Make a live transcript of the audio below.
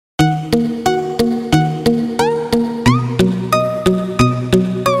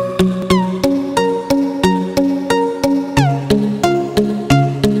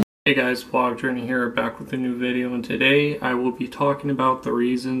Vlog Journey here, back with a new video, and today I will be talking about the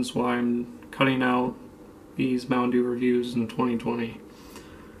reasons why I'm cutting out these Mountain Dew reviews in 2020.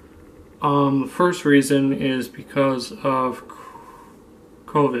 The first reason is because of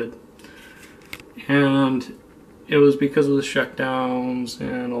COVID, and it was because of the shutdowns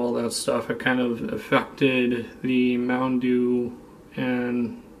and all that stuff. It kind of affected the Mountain Dew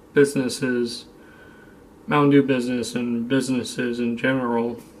and businesses, Mountain Dew business and businesses in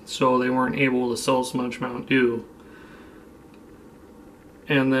general, so they weren't able to sell so much Mountain Dew.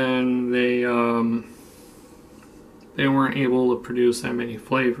 And then they weren't able to produce that many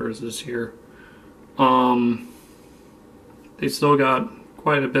flavors this year. They still got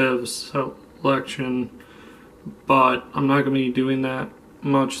quite a bit of selection, but I'm not going to be doing that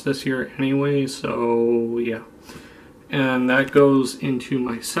much this year anyway, so yeah. And that goes into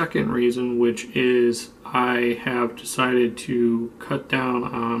my second reason, which is I have decided to cut down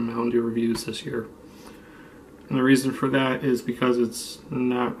on Mountain Dew reviews this year. And the reason for that is because it's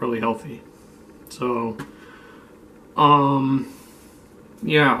not really healthy. So,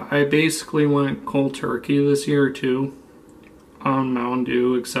 yeah, I basically went cold turkey this year too on Mountain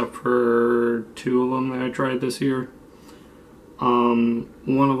Dew, except for two of them that I tried this year. One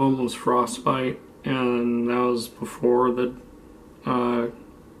of them was Frostbite, and that was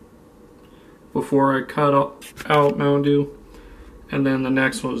before I cut out Mountain Dew. And then the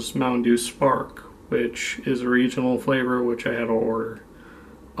next was Mountain Dew Spark, which is a regional flavor which I had to order.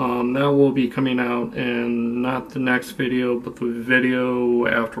 That will be coming out in not the next video, but the video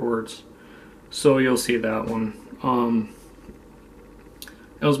afterwards, so you'll see that one.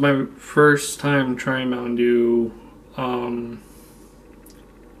 It was my first time trying Mountain Dew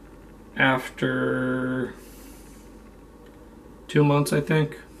after 2 months, I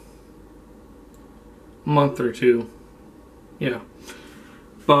think. A month or two. Yeah.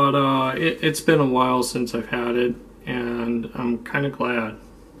 But it's been a while since I've had it, and I'm kind of glad,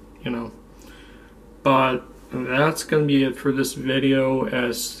 you know. But that's going to be it for this video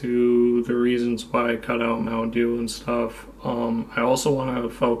as to the reasons why I cut out Mountain Dew and stuff. I also want to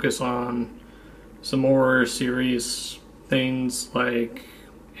focus on some more serious things like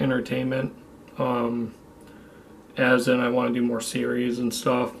entertainment, as in I want to do more series and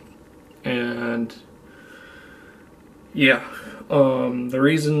stuff. And yeah, the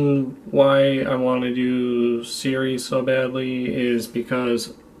reason why I want to do series so badly is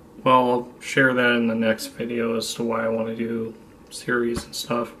because, well, I'll share that in the next video as to why I want to do series and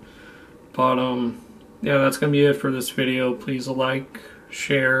stuff. But yeah, that's gonna be it for this video. Please like,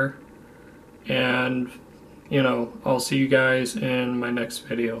 share, and you know, I'll see you guys in my next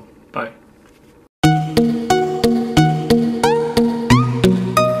video. Bye.